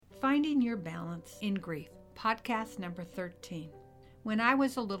Finding Your Balance in Grief, podcast number 13. When I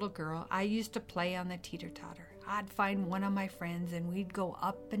was a little girl, I used to play on the teeter-totter. I'd find one of my friends and we'd go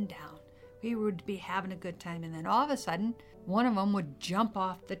up and down. We would be having a good time, and then all of a sudden, one of them would jump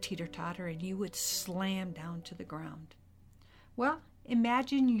off the teeter-totter and you would slam down to the ground. Well,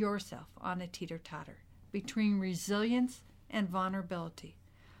 imagine yourself on a teeter-totter between resilience and vulnerability.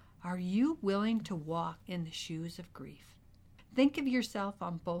 Are you willing to walk in the shoes of grief? Think of yourself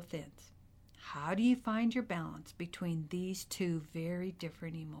on both ends. How do you find your balance between these two very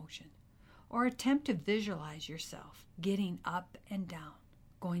different emotions? Or attempt to visualize yourself getting up and down,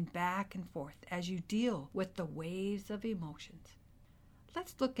 going back and forth as you deal with the waves of emotions.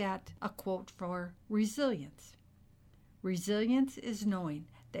 Let's look at a quote for resilience. Resilience is knowing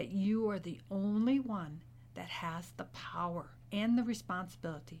that you are the only one that has the power and the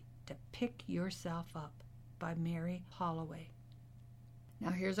responsibility to pick yourself up, by Mary Holloway. Now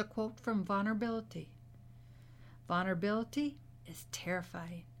here's a quote from vulnerability. Vulnerability is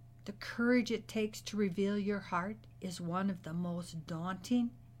terrifying. The courage it takes to reveal your heart is one of the most daunting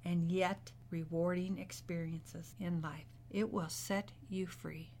and yet rewarding experiences in life. It will set you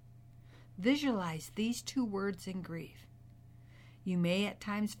free. Visualize these two words in grief. You may at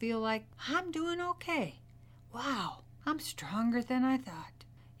times feel like, I'm doing okay. Wow, I'm stronger than I thought.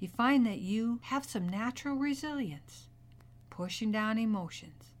 You find that you have some natural resilience, pushing down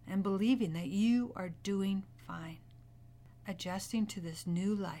emotions and believing that you are doing fine, adjusting to this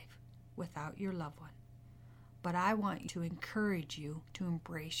new life without your loved one. But I want to encourage you to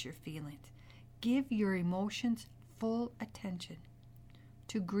embrace your feelings. Give your emotions full attention.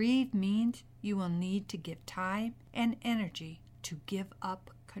 To grieve means you will need to give time and energy to give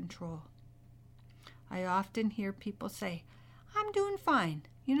up control. I often hear people say, I'm doing fine.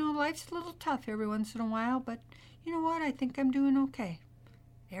 Life's a little tough every once in a while, but you know what? I think I'm doing okay.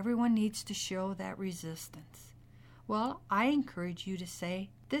 Everyone needs to show that resistance. Well, I encourage you to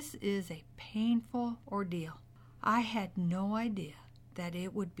say, this is a painful ordeal. I had no idea that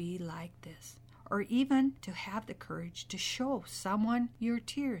it would be like this, or even to have the courage to show someone your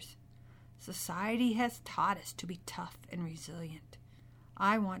tears. Society has taught us to be tough and resilient.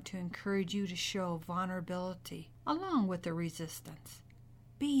 I want to encourage you to show vulnerability along with the resistance.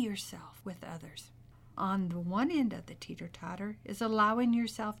 Be yourself with others. On the one end of the teeter-totter is allowing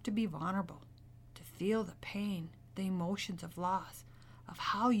yourself to be vulnerable, to feel the pain, the emotions of loss, of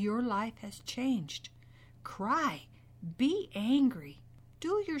how your life has changed. Cry, be angry,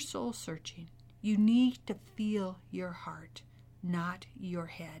 do your soul searching. You need to feel your heart, not your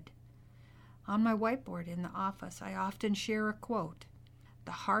head. On my whiteboard in the office, I often share a quote.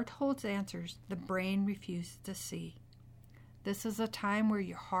 The heart holds answers the brain refuses to see. This is a time where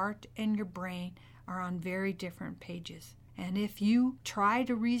your heart and your brain are on very different pages. And if you try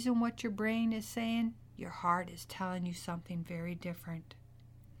to reason what your brain is saying, your heart is telling you something very different.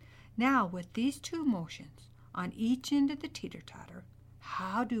 Now, with these two emotions on each end of the teeter-totter,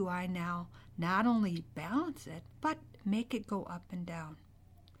 how do I now not only balance it, but make it go up and down?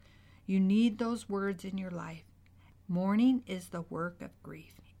 You need those words in your life. Mourning is the work of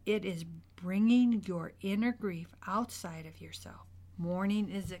grief. It is bringing your inner grief outside of yourself. Mourning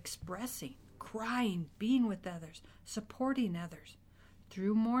is expressing, crying, being with others, supporting others.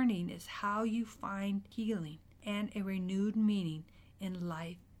 Through mourning is how you find healing and a renewed meaning in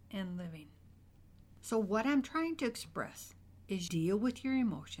life and living. So what I'm trying to express is deal with your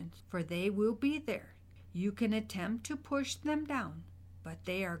emotions, for they will be there. You can attempt to push them down, but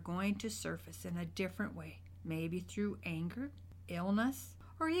they are going to surface in a different way, maybe through anger, illness,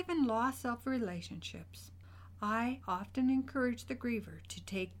 or even loss of relationships. I often encourage the griever to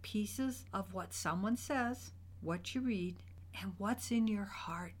take pieces of what someone says, what you read, and what's in your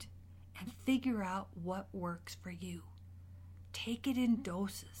heart, and figure out what works for you. Take it in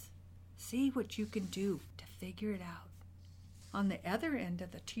doses. See what you can do to figure it out. On the other end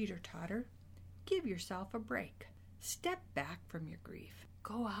of the teeter-totter, give yourself a break. Step back from your grief.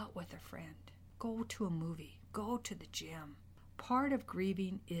 Go out with a friend. Go to a movie. Go to the gym. Part of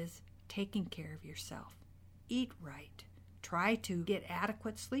grieving is taking care of yourself. Eat right. Try to get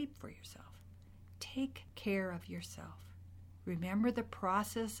adequate sleep for yourself. Take care of yourself. Remember, the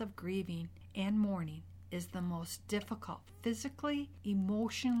process of grieving and mourning is the most difficult physically,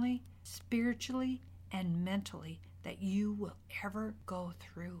 emotionally, spiritually, and mentally that you will ever go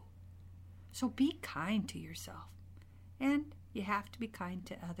through. So be kind to yourself, and you have to be kind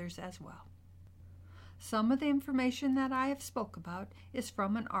to others as well. Some of the information that I have spoke about is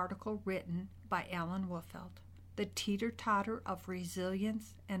from an article written by Ellen Wolfeld, The Teeter-Totter of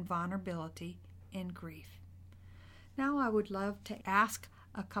Resilience and Vulnerability in Grief. Now I would love to ask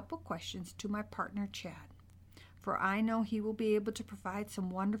a couple questions to my partner, Chad, for I know he will be able to provide some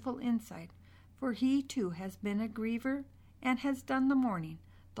wonderful insight, for he too has been a griever and has done the mourning,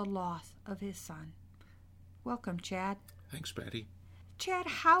 the loss of his son. Welcome, Chad. Thanks, Patty. Chad,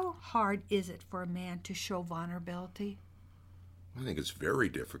 how hard is it for a man to show vulnerability? I think it's very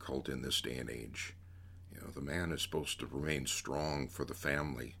difficult in this day and age. The man is supposed to remain strong for the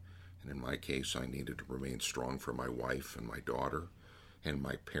family. And in my case, I needed to remain strong for my wife and my daughter and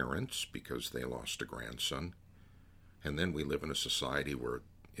my parents because they lost a grandson. And then we live in a society where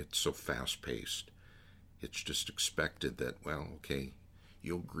it's so fast-paced. It's just expected that, well, okay,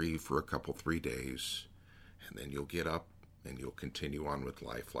 you'll grieve for a couple, 3 days, and then you'll get up and you'll continue on with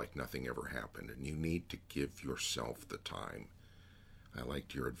life like nothing ever happened. And you need to give yourself the time. I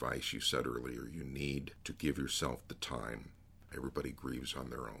liked your advice you said earlier. You need to give yourself the time. Everybody grieves on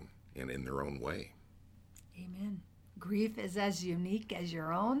their own and in their own way. Amen. Grief is as unique as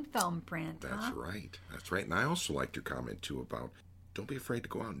your own thumbprint, That's huh? right. That's right. And I also liked your comment, too, about don't be afraid to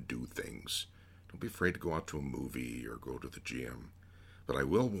go out and do things. Don't be afraid to go out to a movie or go to the gym. But I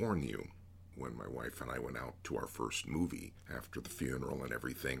will warn you, when my wife and I went out to our first movie after the funeral and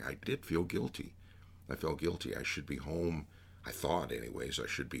everything, I did feel guilty. I felt guilty. I should be home. I thought, anyways, I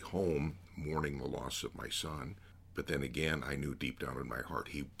should be home mourning the loss of my son. But then again, I knew deep down in my heart,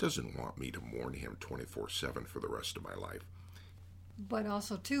 he doesn't want me to mourn him 24/7 for the rest of my life. But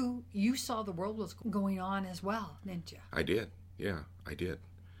also, too, you saw the world was going on as well, didn't you? I did. Yeah, I did.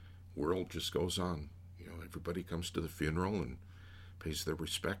 World just goes on. Everybody comes to the funeral and pays their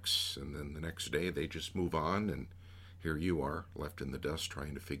respects, and then the next day they just move on, and here you are, left in the dust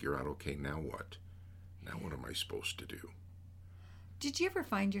trying to figure out, okay, now what? Now what am I supposed to do? Did you ever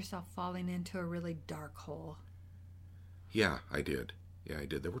find yourself falling into a really dark hole? Yeah, I did.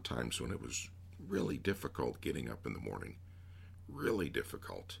 There were times when it was really difficult getting up in the morning. Really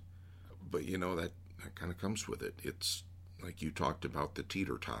difficult. But that kind of comes with it. It's like you talked about the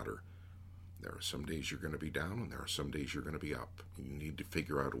teeter-totter. There are some days you're going to be down and there are some days you're going to be up. You need to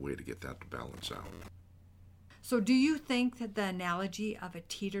figure out a way to get that to balance out. So do you think that the analogy of a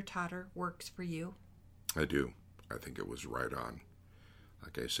teeter-totter works for you? I do. I think it was right on.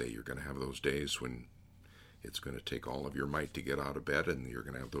 Like I say, you're going to have those days when it's going to take all of your might to get out of bed, and you're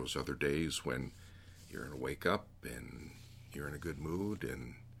going to have those other days when you're going to wake up and you're in a good mood,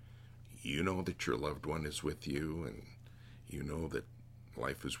 and you know that your loved one is with you, and you know that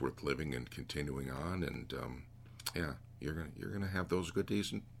life is worth living and continuing on, and you're going to have those good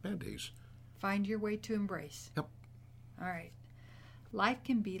days and bad days. Find your way to embrace. Yep. All right. Life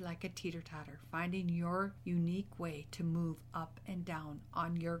can be like a teeter-totter, finding your unique way to move up and down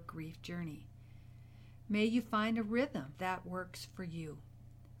on your grief journey. May you find a rhythm that works for you.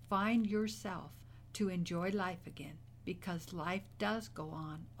 Find yourself to enjoy life again, because life does go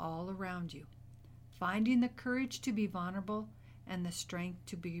on all around you. Finding the courage to be vulnerable and the strength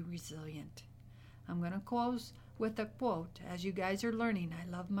to be resilient. I'm going to close with a quote. As you guys are learning, I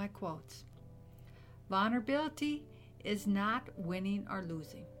love my quotes. Vulnerability is not winning or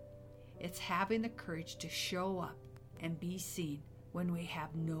losing. It's having the courage to show up and be seen when we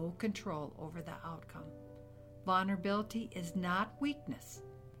have no control over the outcome. Vulnerability is not weakness.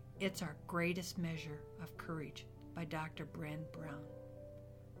 It's our greatest measure of courage, by Dr. Brené Brown.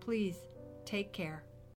 Please take care